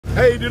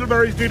Hey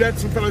diddleberries,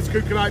 dudettes and fellow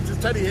Skookanites,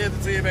 it's Teddy here,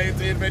 the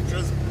TMA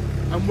Adventures,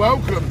 and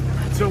welcome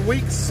to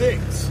week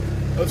 6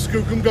 of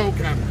Skookum Gold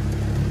Camp.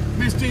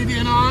 Miss Dee Dee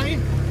and I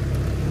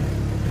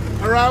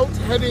are out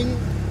heading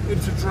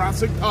into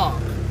Jurassic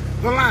Park,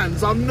 the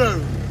lands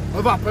unknown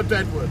of Upper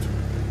Deadwood.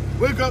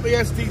 We've got the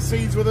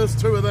STCs with us,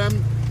 2 of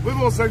them.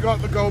 We've also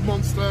got the Gold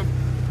Monster.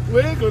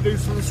 We're going to do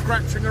some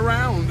scratching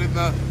around in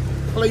the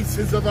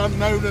places of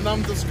unknown and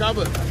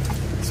undiscovered.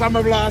 Some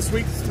of last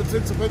week's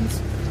participants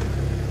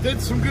did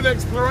some good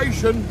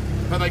exploration,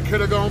 but they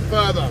could have gone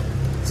further.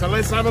 So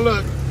let's have a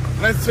look.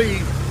 Let's see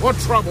what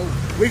trouble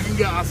we can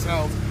get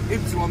ourselves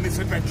into on this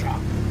adventure.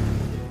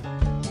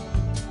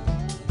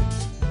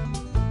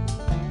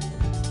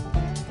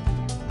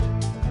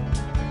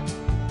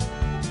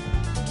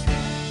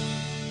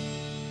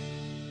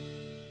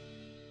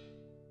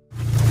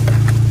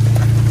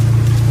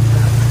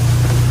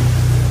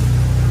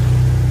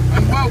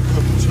 And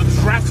welcome to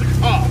Jurassic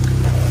Park,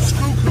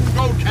 Skookum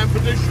Gold Camp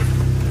Edition.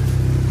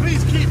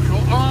 Please keep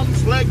your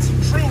arms, legs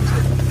and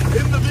children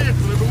in the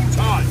vehicle at all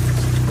times.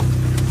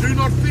 Do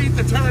not feed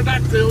the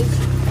pterodactyls,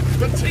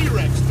 but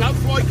T-Rex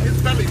does like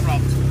his belly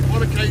rubbed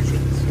on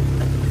occasions.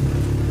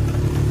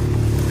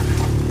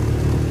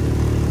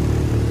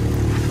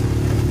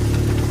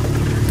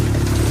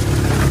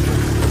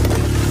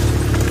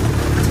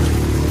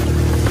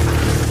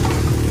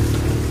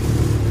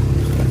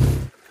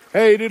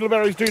 Hey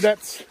diddleberries,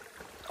 dudettes,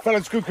 fellow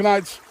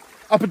Skookanites,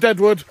 Upper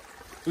Deadwood,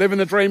 living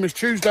the dream. Is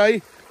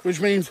Tuesday, which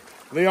means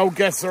the old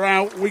guests are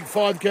out. Week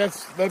 5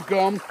 guests, they've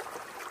gone.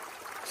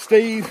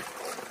 Steve,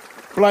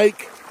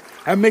 Blake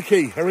and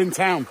Mickey are in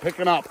town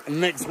picking up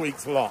next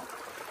week's lot.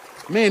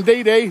 Me and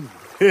Dee Dee,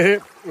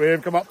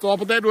 we've come up to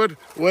Upper Deadwood.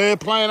 We're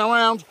playing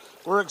around.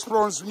 We're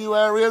exploring some new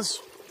areas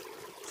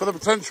for the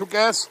potential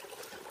guests.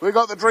 We've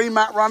got the dream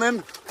mat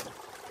running.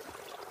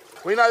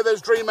 We know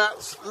there's dream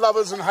mats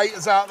lovers and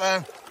haters out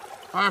there.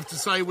 I have to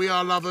say we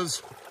are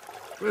lovers.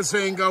 We're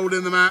seeing gold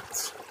in the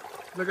mats.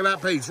 Look at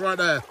that piece right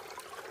there.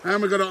 And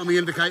we've got it on the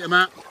indicator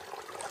map.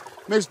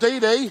 Miss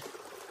Dee Dee,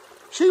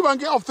 she won't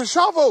get off the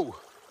shovel.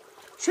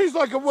 She's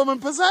like a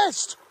woman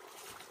possessed.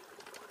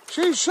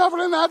 She's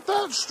shoveling that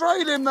dirt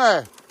straight in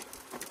there.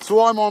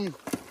 So I'm on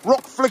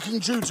rock flicking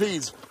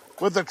duties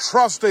with the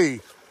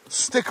trusty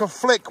Sticker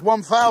Flick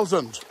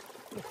 1000.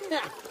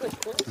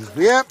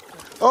 Yep,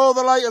 all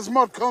the latest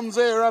mod comes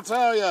here, I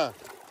tell you.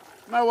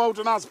 No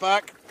holding us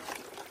back.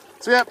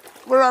 So yep,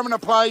 we're having a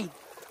play.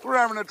 We're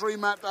having a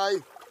dream mat day.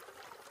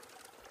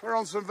 We're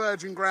on some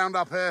virgin ground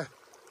up here,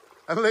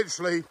 and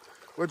literally,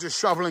 we're just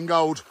shoveling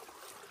gold.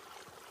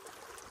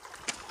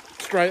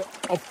 Straight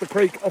off the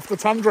creek, off the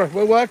tundra.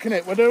 We're working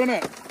it, we're doing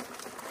it.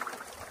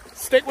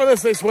 Stick with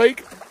us this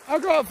week.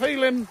 I've got a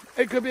feeling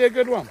it could be a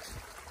good one.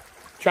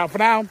 Ciao for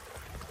now.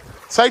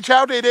 Say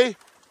ciao, Dee Dee.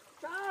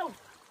 Ciao.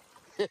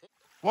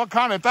 What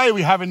kind of day are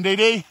we having, Dee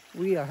Dee?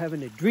 We are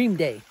having a dream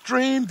day.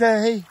 Dream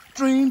day,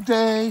 dream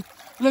day.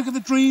 Look at the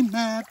dream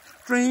map,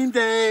 dream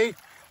day.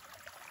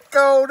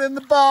 Gold in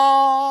the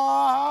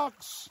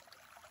box.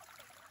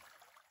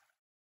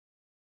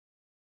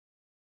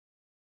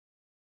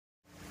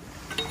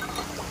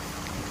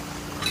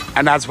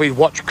 And as we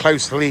watch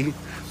closely,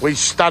 we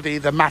study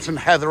the mat and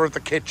heather of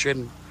the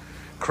kitchen,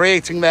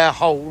 creating their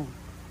hole.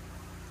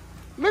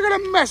 Look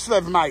at the mess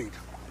they've made.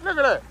 Look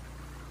at it.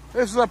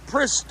 This is a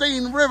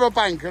pristine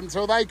riverbank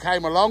until they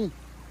came along.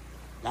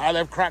 Now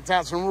they've cracked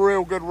out some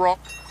real good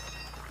rock,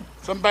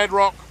 some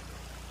bedrock.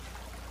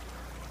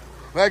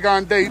 They're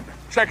going deep,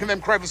 checking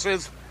them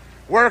crevices,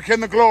 working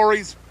the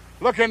glories,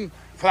 looking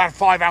for that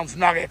 5-ounce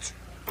nugget.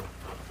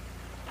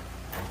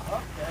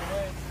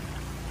 Okay.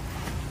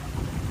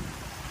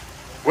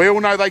 We all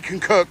know they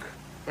can cook.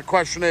 The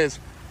question is,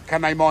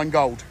 can they mine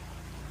gold?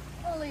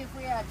 Only if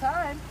we had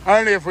time.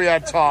 Only if we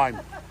had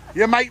time.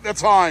 You make the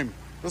time.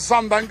 The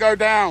sun don't go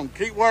down.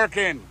 Keep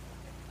working.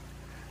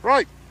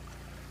 Right,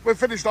 we've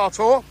finished our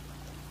tour.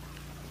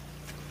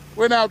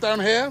 We're now down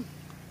here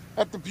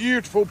at the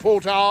beautiful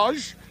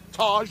portage.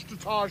 Taj.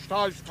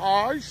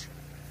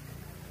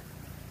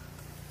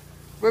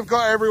 We've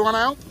got everyone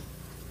out.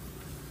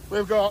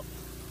 We've got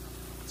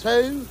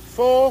 2,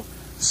 4,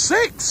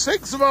 6.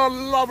 6 of our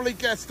lovely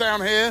guests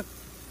down here.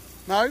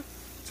 No,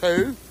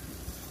 2,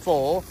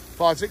 4,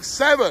 5, 6,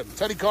 7.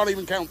 Teddy can't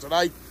even count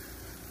today.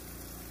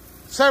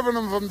 7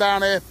 of them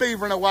down here,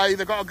 beavering away.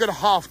 They've got a good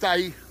half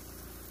day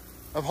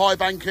of high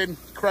banking,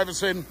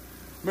 crevicing,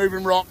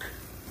 moving rock,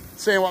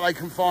 seeing what they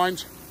can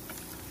find.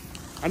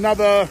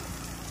 Another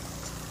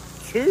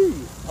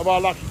 2 of our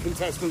lucky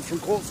contestants from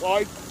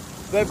Quartzsite.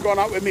 They've gone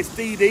up with Miss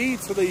Dee Dee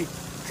to the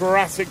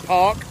Jurassic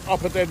Park,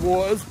 Upper Dead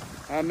Waters,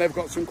 and they've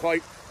got some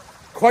quite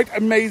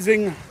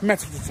amazing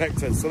metal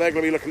detectors, so they're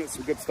going to be looking at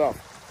some good stuff.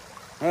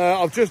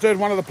 I've just heard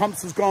one of the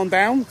pumps has gone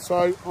down, so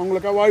I'm going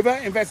to go over,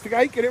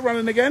 investigate, get it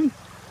running again,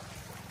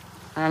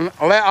 and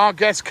let our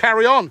guests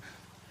carry on.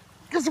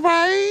 Give us a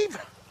wave.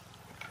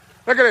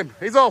 Look at him,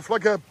 he's off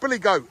like a billy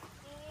goat.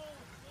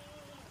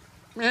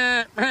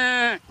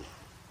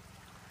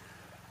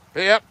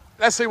 Yep,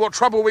 let's see what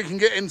trouble we can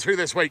get into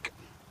this week.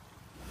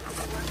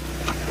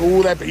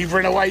 Oh, they're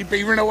beavering away,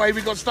 beavering away.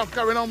 We've got stuff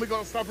going on,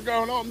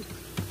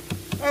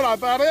 Hello,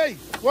 buddy.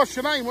 What's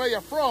your name? Where you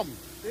from?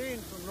 Dean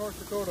from North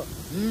Dakota.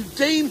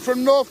 Dean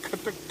from North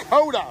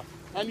Dakota.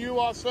 And you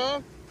are,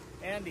 sir?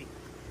 Andy.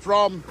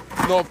 From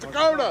North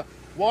Dakota.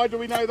 Why do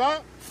we know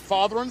that?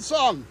 Father and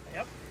son.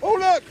 Yep. Oh,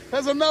 look,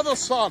 there's another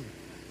son.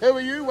 Who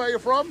are you? Where are you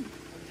from? I'm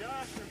Josh.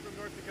 I'm from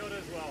North Dakota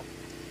as well.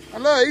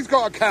 And look, he's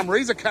got a camera.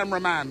 He's a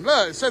cameraman.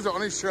 Look, it says it on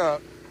his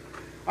shirt.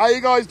 How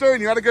you guys doing?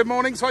 You had a good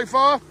morning so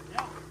far?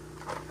 Yeah.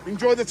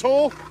 Enjoy the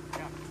tour?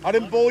 Yeah. I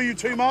didn't bore you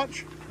too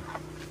much?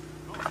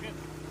 Oh, good.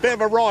 Bit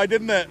of a ride,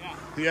 isn't it? Yeah.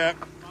 Yeah.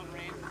 Lot of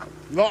rain.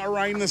 Lot of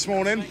rain this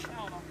morning.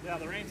 Yeah,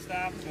 the rain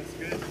stopped. That's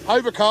good.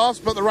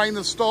 Overcast, but the rain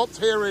has stopped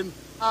here in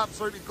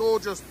absolutely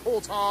gorgeous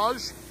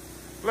Portage.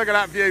 Look at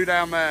that view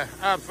down there.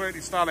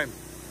 Absolutely stunning.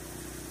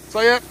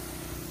 So, yeah,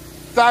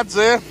 Dad's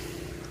here,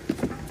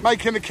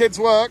 making the kids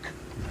work,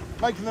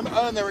 making them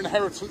earn their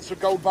inheritance of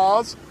gold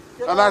bars.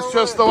 And that's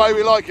just the way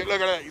we like it.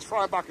 Look at it. He's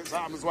throwing buckets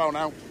at them as well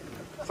now.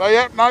 So,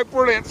 yeah, no,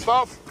 brilliant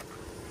stuff.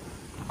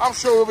 I'm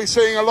sure we'll be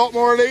seeing a lot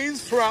more of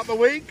these throughout the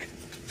week.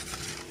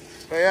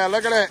 But, yeah,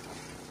 look at it.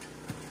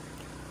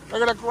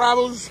 Look at the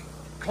gravels,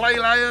 clay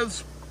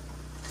layers.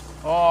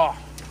 Oh,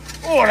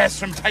 there's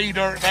some pay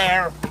dirt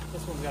there.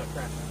 This one's got a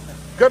crack.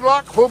 Good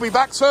luck. We'll be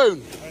back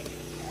soon.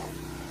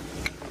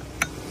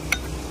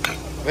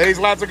 These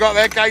lads have got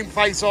their game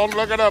face on.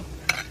 Look at them.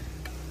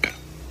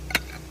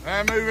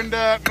 They're moving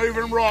dirt,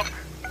 moving rock.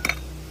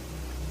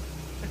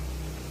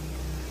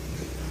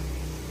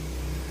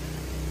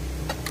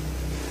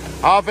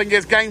 I think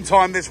it's game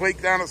time this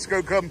week down at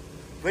Skookum.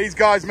 These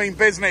guys mean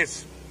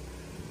business.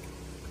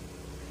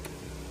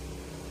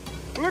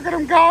 Look at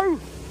them go.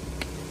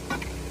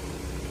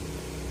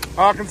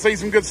 I can see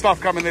some good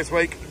stuff coming this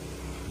week.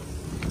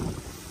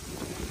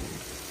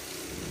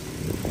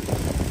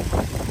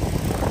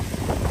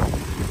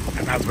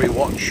 And as we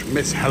watch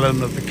Miss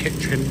Helen of the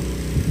kitchen,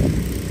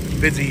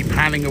 busy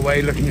panning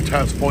away looking at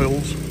her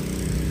spoils,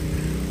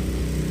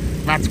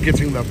 Matt's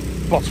getting the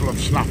bottle of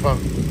snuffer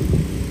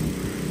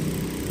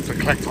to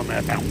collect on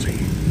their bounty.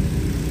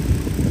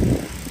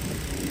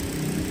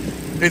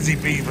 Busy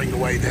beavering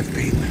away they've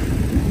been.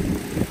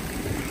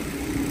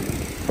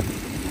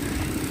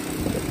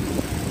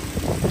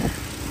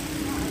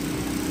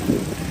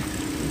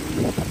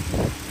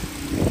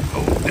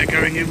 They're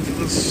going in for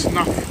the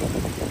snuff.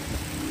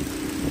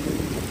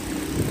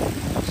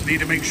 Just need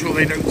to make sure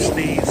they don't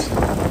sneeze.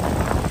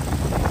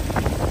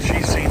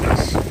 She's seen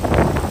us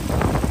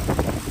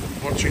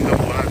watching them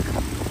work.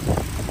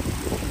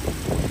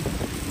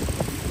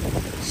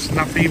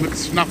 Snuffy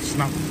McSnuff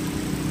snuff.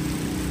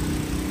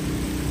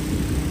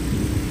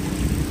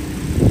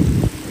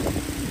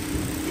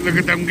 Look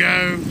at them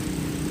go.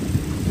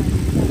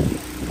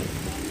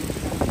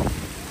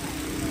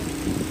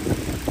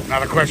 Now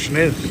the question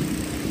is,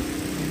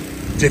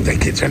 did they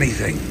get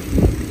anything?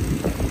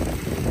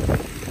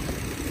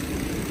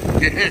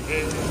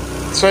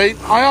 See,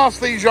 I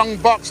asked these young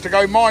bucks to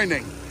go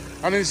mining,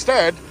 and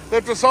instead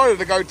they've decided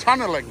to go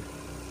tunnelling.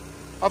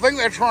 I think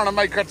they're trying to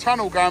make a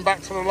tunnel going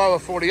back to the lower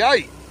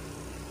 48.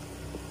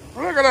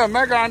 Look at them,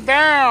 they're going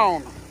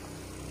down.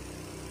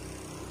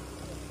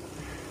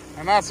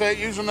 And that's it,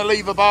 using the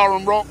lever bar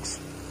and rocks,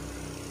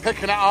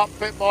 picking it up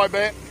bit by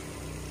bit.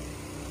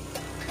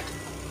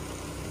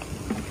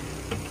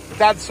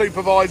 Dad's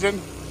supervising.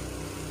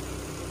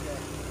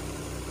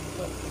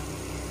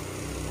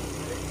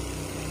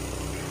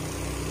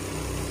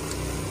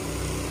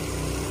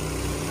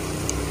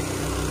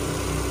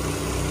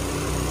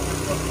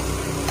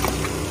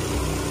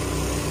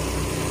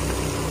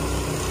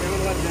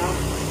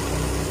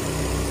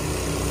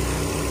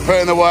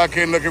 Putting the work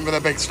in, looking for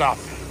the big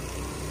stuff.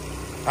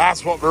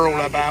 That's what we're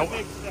all about.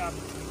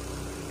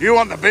 You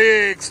want the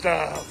big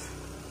stuff.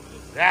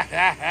 This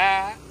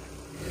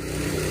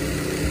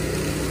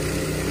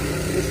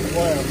is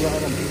why I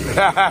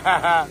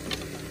brought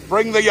them.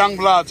 Bring the young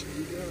blood.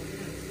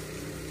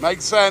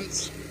 Makes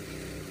sense.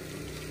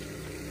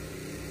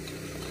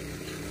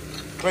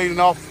 Cleaning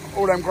off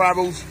all them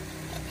gravels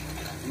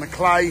and the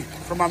clay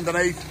from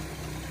underneath.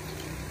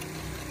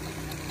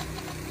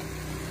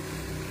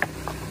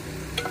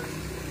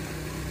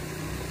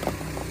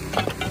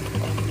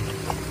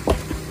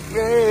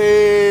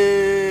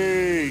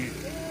 Yay!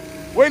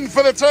 Win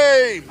for the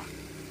team!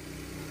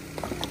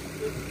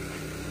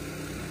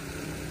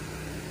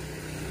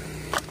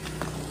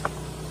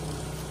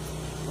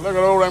 Look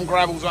at all them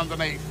gravels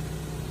underneath.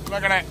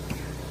 Look at it.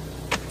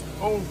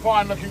 All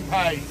fine looking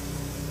pay.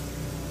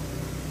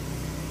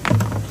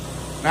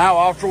 Now,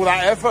 after all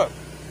that effort,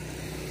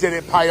 did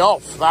it pay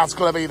off? That's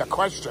going to be the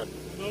question.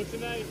 We'll know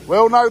tonight.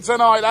 We'll know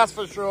tonight, that's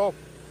for sure.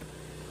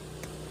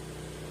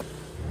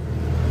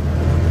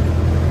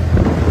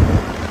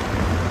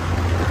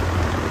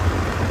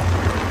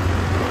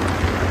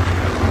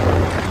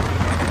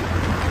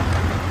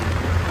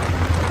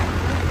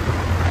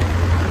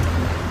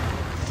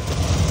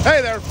 Hey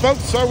there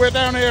folks, so we're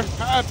down here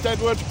at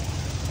Deadwood.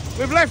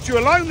 We've left you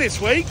alone this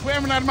week. We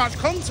haven't had much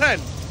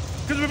content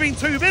because we've been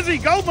too busy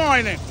gold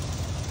mining.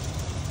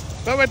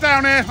 But we're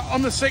down here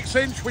on the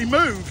 6-inch. We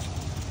moved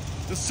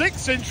the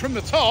 6-inch from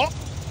the top,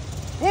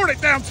 brought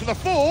it down to the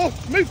 4,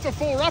 moved the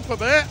 4 up a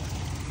bit.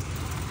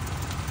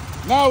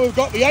 Now we've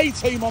got the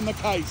A-team on the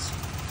case.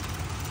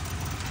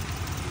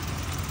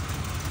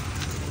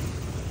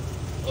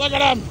 Look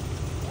at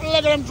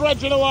them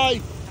dredging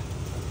away.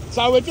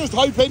 So we're just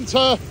hoping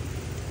to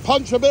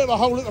punch a bit of a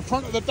hole at the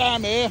front of the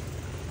dam here,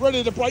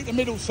 ready to break the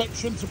middle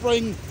section to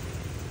bring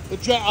the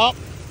jet up.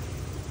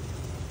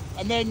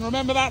 And then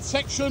remember that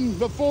section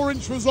the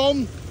 4-inch was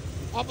on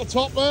up the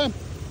top there?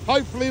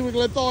 Hopefully we're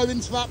going to dive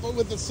into that, but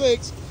with the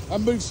 6,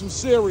 and move some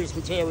serious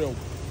material.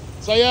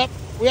 So yeah,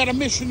 we had a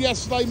mission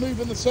yesterday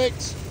moving the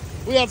 6.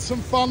 We had some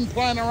fun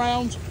playing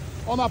around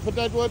on Upper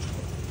Deadwood.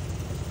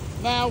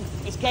 Now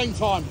it's game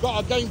time. Got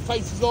our game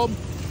faces on.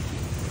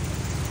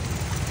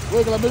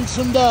 We're going to move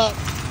some dirt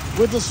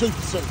with the Super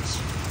 6.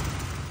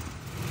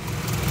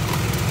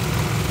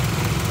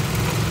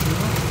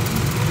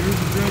 There's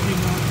a dredging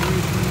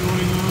operation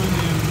going on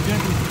in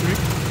Denton Creek.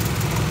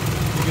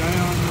 The guy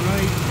on the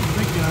right, the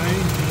big guy,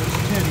 that's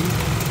Teddy.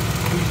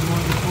 He's the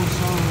one that posts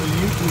all the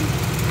YouTube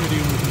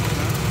videos and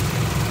stuff.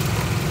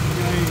 The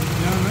guy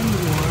down under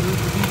the water,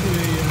 he's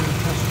a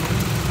customer.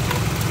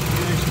 The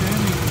guy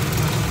standing is a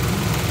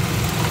customer.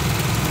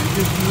 I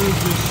just moved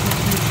this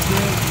 6-inch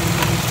jet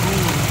into this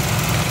hole.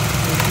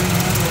 But then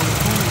out of the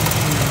corner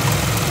here,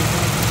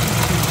 without the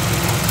 6-inch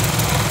jet,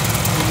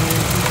 and I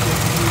think that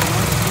can be a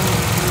lot more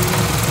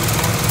material.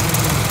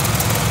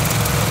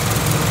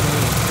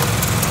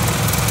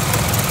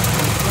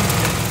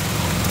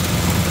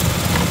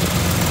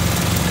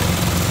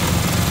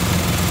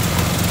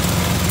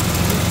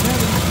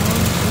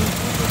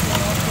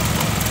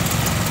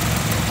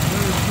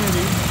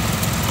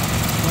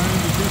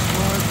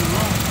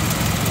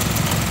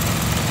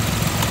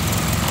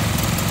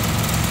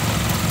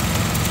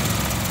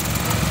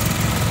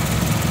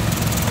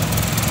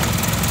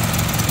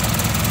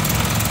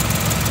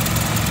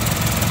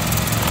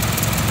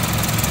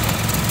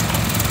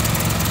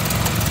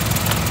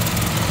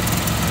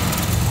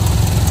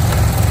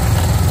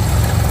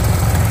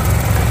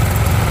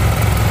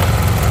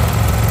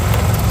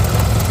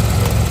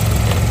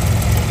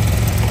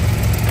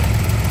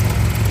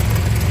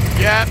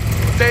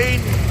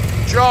 Dean,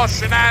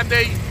 Josh and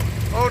Andy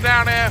all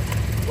down here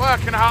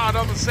working hard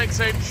on the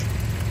 6-inch.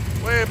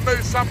 We've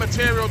moved some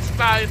material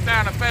today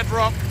down at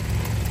Bedrock.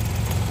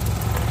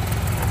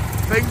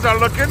 Things are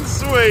looking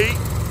sweet.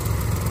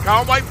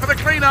 Can't wait for the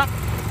cleanup.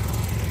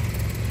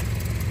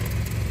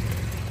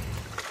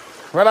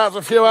 Well, that was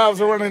a few hours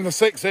of running the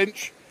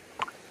 6-inch,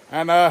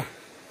 and I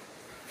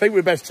think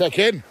we best check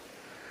in.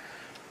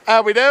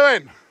 How we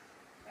doing?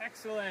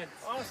 Excellent.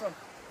 Awesome.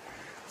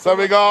 So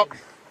we got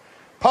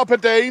Papa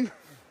Dean,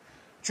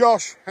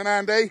 Josh and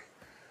Andy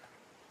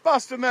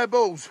busting their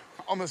balls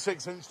on the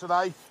 6-inch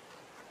today.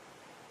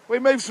 We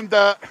moved some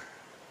dirt.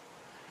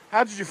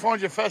 How did you find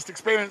your first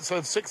experience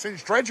of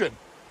 6-inch dredging?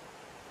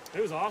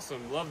 It was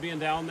awesome. Loved being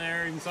down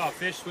there. Even saw a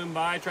fish swim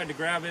by. Tried to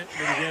grab it.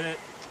 Didn't get it.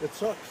 It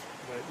sucks.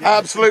 But, yeah,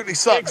 Absolutely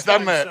sucks,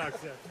 doesn't it?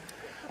 Sucks, yeah.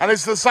 And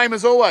it's the same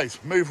as always.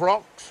 Move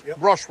rocks,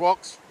 brush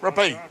rocks,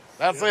 repeat. rocks,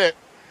 That's yep. it.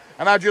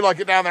 And how'd you like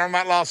it down there on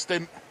that last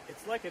stint?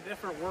 It's like a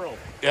different world.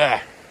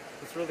 Yeah.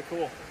 It's really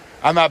cool.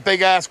 And that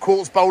big ass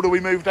quartz boulder we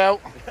moved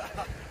out?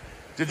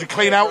 Did you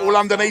clean out all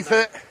underneath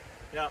it?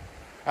 Yeah.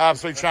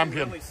 Absolute It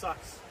champion. really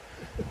sucks.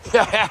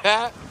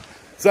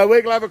 So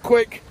we're going to have a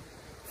quick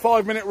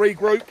 5-minute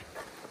regroup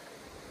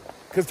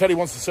because Teddy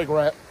wants a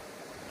cigarette.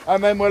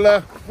 And then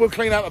we'll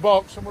clean out the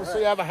box and we'll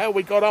see how the hell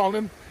we got on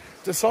and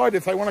decide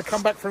if they want to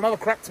come back for another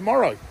crack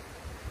tomorrow.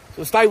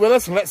 So stay with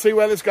us and let's see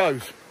where this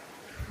goes.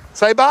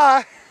 Say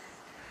bye.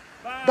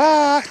 Bye.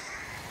 Bye.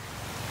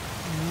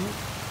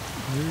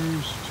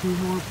 There's 2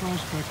 more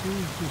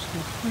prospectors just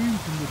got clean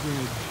from the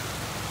dredge.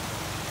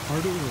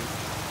 Hard at work.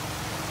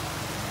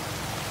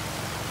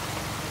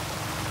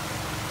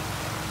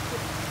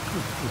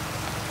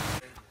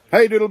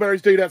 Hey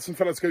doodleberries, dudettes and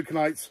fellow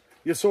Skookanites.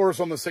 You saw us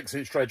on the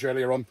 6-inch dredge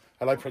earlier on.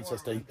 Hello,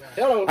 Princess D.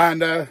 Hello.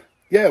 And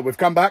yeah, we've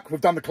come back. We've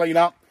done the clean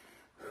up.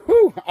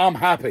 Whew, I'm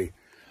happy.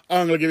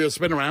 I'm going to give you a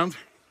spin around.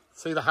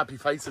 See the happy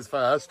faces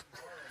first.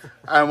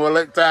 And we'll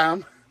look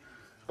down.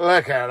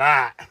 Look at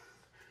that.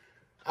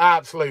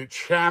 Absolute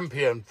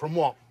champion. From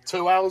what?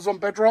 2 hours on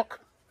Bedrock?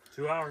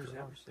 2 hours.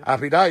 Yeah.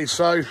 Happy days.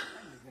 So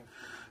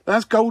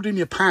that's gold in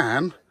your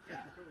pan,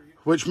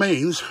 which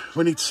means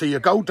we need to see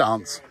your gold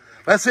dance.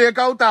 Let's see a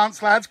gold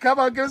dance, lads. Come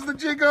on, give us the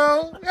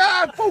jiggle.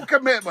 Yeah, full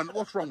commitment.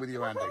 What's wrong with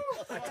you, Andy?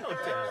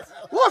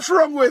 What's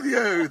wrong with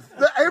you?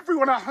 That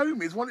everyone at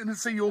home is wanting to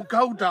see your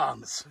gold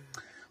dance.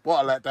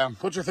 What a letdown.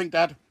 What do you think,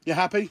 Dad? You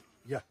happy?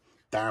 Yeah.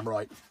 Damn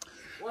right.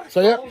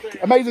 So, yeah,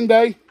 amazing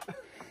day.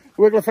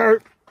 We're going to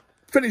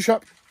finish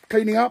up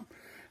cleaning up.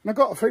 And I've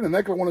got a feeling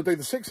they're going to want to do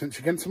the 6-inch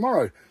again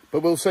tomorrow.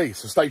 But we'll see,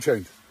 so stay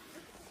tuned.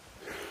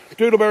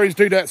 Doodleberries,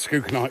 dudettes,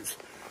 Skookanites.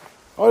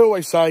 I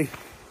always say,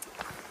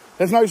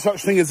 there's no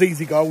such thing as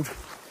easy gold.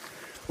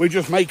 We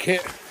just make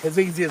it as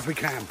easy as we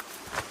can.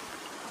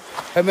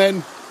 And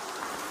then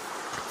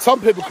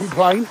some people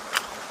complain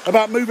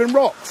about moving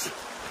rocks.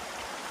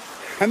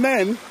 And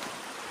then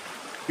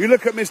you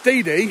look at Miss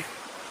Dee Dee,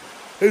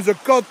 who's a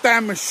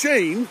goddamn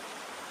machine,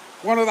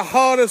 one of the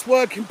hardest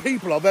working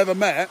people I've ever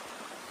met,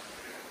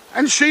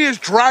 and she is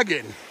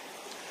dragging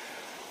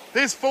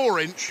this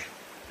 4-inch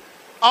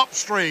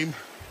upstream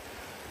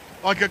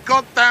like a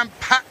goddamn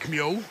pack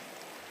mule,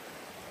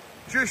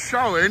 just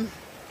showing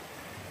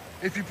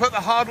if you put the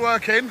hard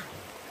work in,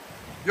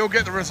 you'll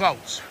get the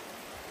results.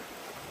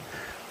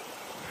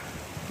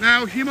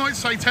 Now, you might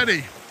say,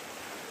 Teddy,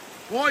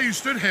 why are you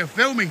stood here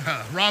filming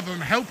her rather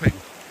than helping?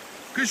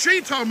 Because she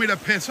told me to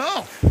piss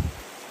off.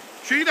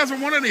 She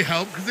doesn't want any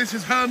help because this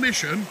is her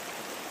mission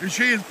and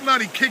she is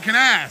bloody kicking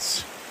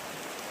ass.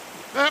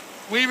 But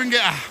we even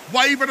get a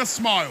wave and a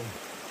smile.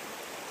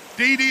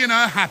 Dee Dee in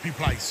her happy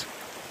place.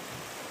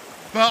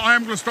 But I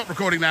am going to stop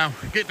recording now,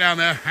 get down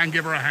there and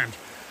give her a hand.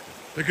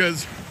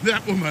 Because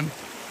that woman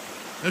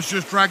has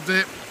just dragged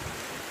it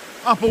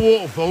up a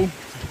waterfall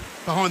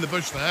behind the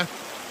bush there,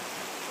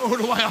 all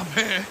the way up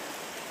here.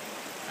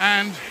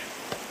 And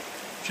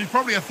she's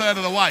probably a third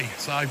of the way,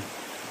 so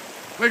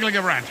we're going to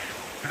give her a hand.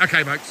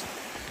 Okay, folks.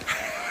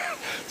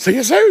 See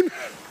you soon.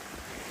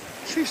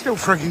 She's still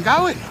freaking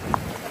going.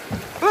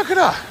 Look at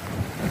her.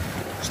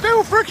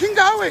 Still freaking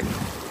going.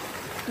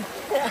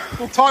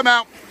 Time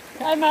out.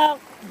 Time out.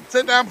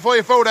 Sit down before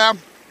you fall down.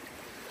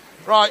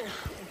 Right.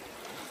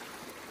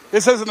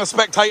 This isn't a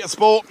spectator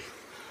sport.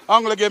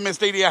 I'm going to give Miss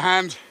Dee Dee a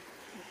hand.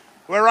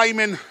 We're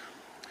aiming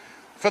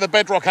for the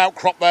bedrock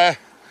outcrop there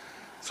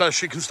so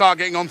she can start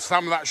getting onto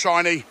some of that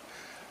shiny,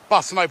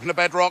 busting open the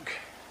bedrock.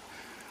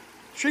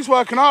 She's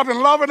working hard and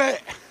loving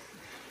it.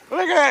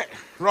 Look at it.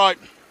 Right.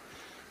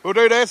 We'll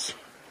do this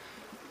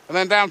and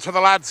then down to the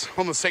lads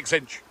on the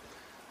 6-inch.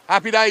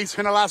 Happy days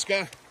in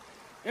Alaska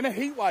in a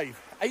heat wave.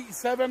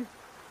 87,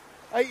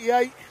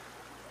 88.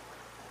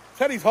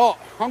 Teddy's hot.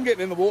 I'm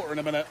getting in the water in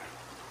a minute.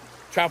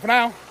 Ciao for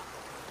now.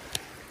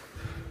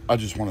 I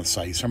just want to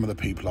say some of the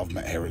people I've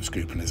met here at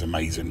Skookum is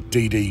amazing.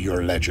 Dee Dee,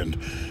 you're a legend.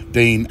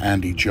 Dean,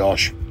 Andy,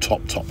 Josh,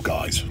 top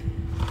guys.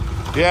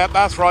 Yeah,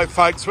 that's right,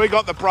 folks. We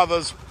got the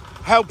brothers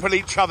helping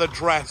each other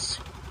dress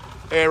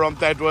here on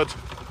Deadwood.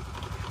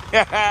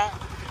 Yeah.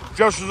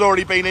 Josh has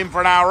already been in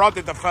for an hour. I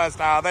did the first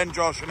hour, then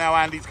Josh, and now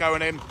Andy's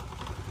going in.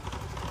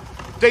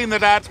 Dean the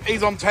dad,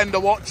 he's on tender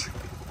watch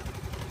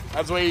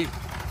as we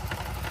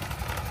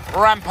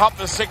ramp up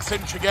the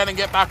 6-inch again and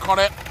get back on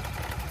it.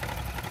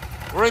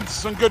 We're into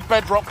some good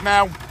bedrock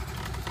now,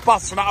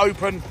 busting it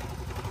open,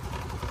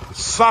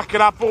 sucking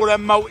up all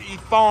them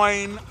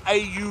multi-fine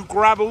AU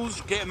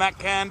gravels, getting that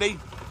candy.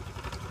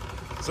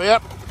 So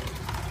yep,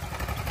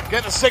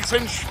 get the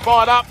 6-inch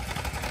fired up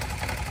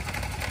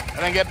and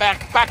then get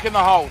back in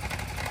the hole.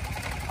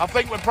 I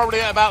think we're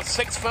probably at about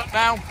 6 foot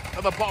now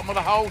at the bottom of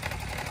the hole.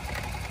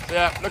 So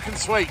yeah, looking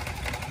sweet.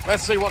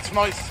 Let's see what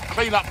tonight's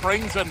cleanup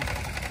brings, and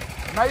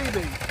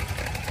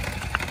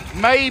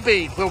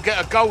maybe we'll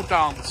get a gold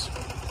dance.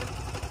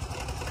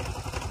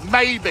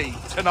 Maybe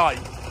tonight.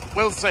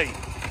 We'll see.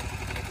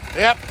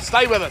 Yep,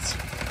 stay with us.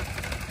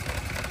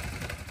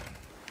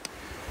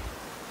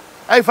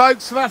 Hey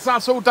folks, so that's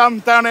us all done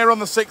down here on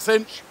the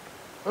 6-inch.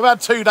 We've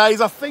had 2 days.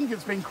 I think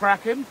it's been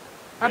cracking.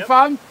 Had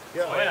fun?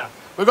 Yeah. Oh, yeah.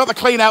 We've got the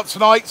clean out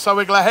tonight, so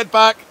we're going to head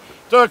back,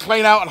 do a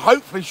clean out, and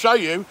hopefully show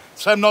you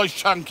some nice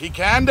chunky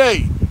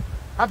candy.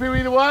 Happy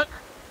with the work?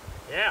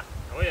 Yeah.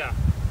 Oh, yeah.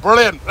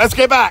 Brilliant. Let's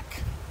get back.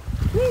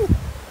 Woo.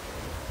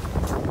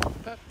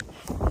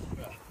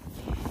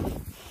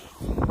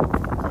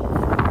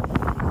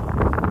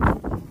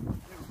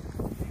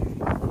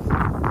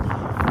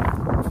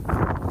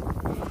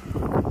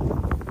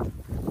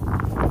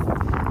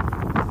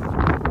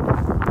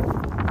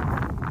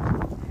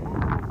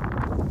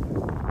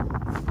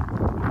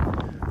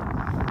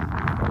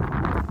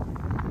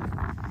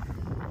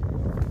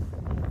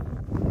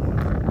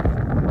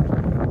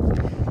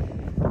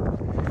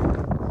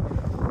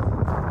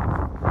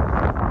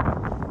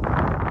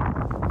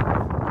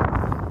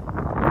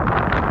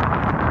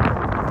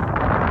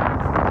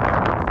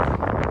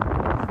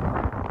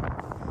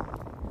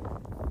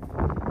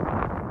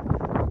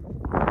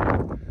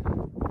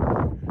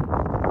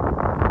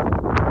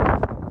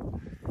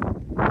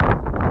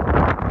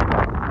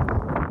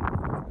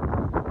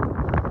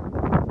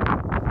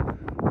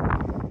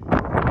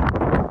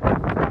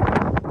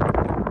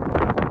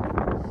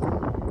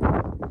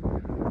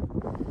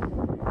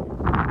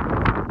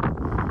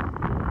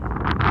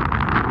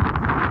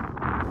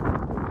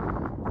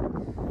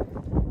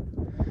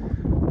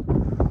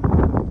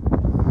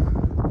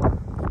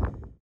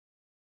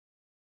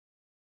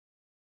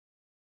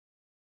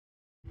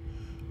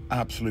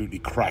 Absolutely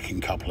cracking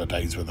couple of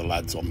days with the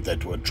lads on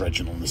Deadwood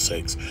dredging on the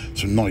 6.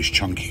 Some nice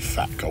chunky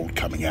fat gold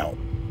coming out.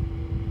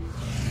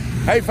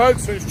 Hey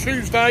folks, so it's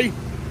Tuesday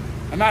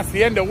and that's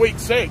the end of week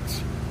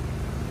 6.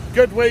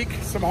 Good week,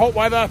 some hot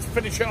weather to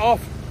finish it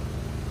off.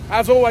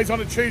 As always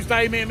on a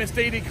Tuesday, me and Miss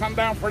Dee Dee come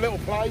down for a little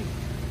play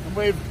and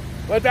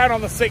we're down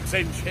on the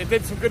 6-inch. It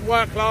did some good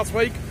work last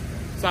week,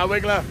 so we're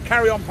going to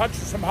carry on punching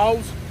some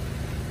holes.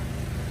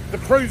 The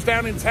crew's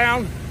down in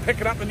town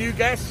picking up the new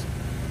guests,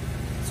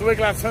 so we're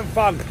going to have some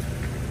fun.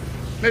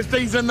 Miss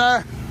Dee's in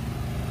there,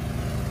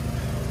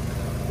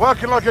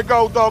 Working like a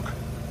gold dog,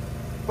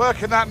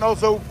 working that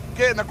nozzle,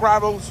 getting the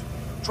gravels,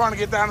 trying to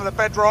get down to the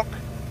bedrock,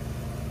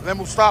 and then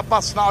we'll start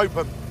busting it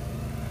open.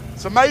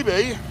 So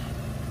maybe,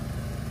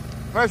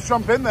 let's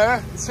jump in there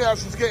and see how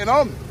she's getting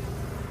on.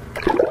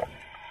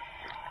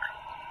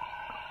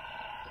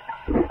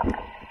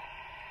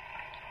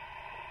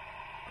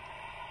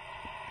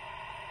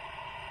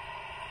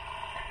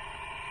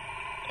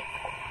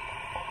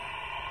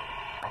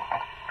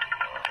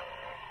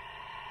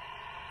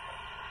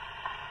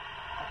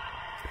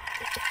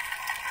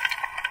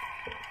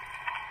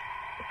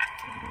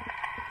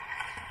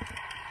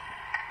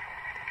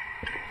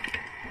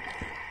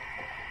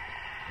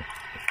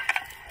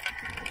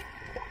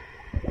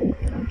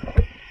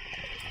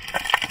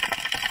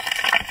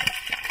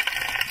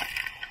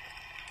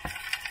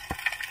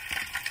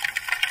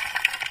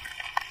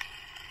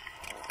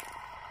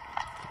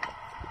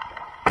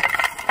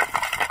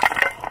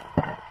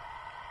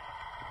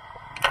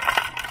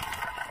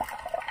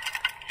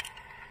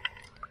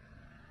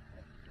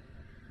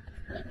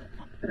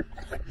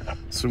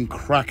 Some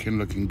cracking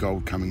looking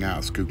gold coming out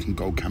of Skookum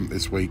Gold Camp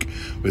this week,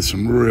 with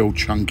some real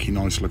chunky,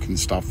 nice looking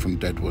stuff from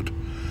Deadwood.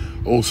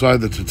 Also,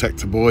 the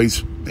detector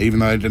boys, even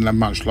though they didn't have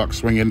much luck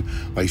swinging,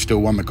 they still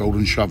won the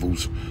golden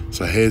shovels.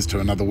 So here's to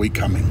another week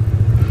coming.